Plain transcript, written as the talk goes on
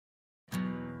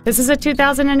This is a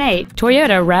 2008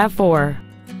 Toyota RAV4.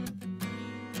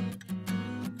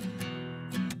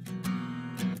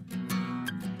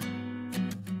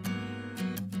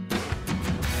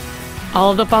 All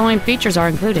of the following features are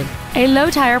included: a low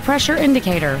tire pressure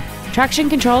indicator, traction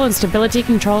control and stability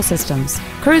control systems,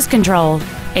 cruise control,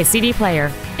 a CD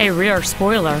player, a rear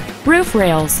spoiler, roof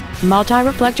rails,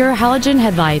 multi-reflector halogen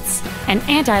headlights, an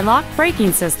anti-lock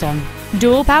braking system,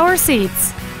 dual power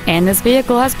seats, and this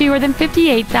vehicle has fewer than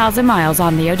 58,000 miles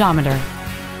on the odometer.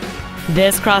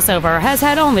 This crossover has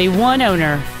had only one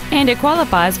owner, and it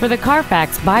qualifies for the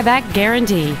Carfax buyback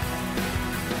guarantee.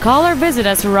 Call or visit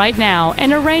us right now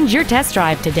and arrange your test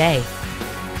drive today.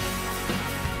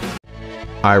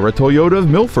 Ira Toyota of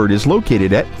Milford is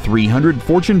located at 300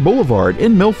 Fortune Boulevard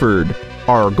in Milford.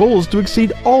 Our goal is to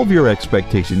exceed all of your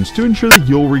expectations to ensure that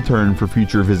you'll return for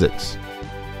future visits.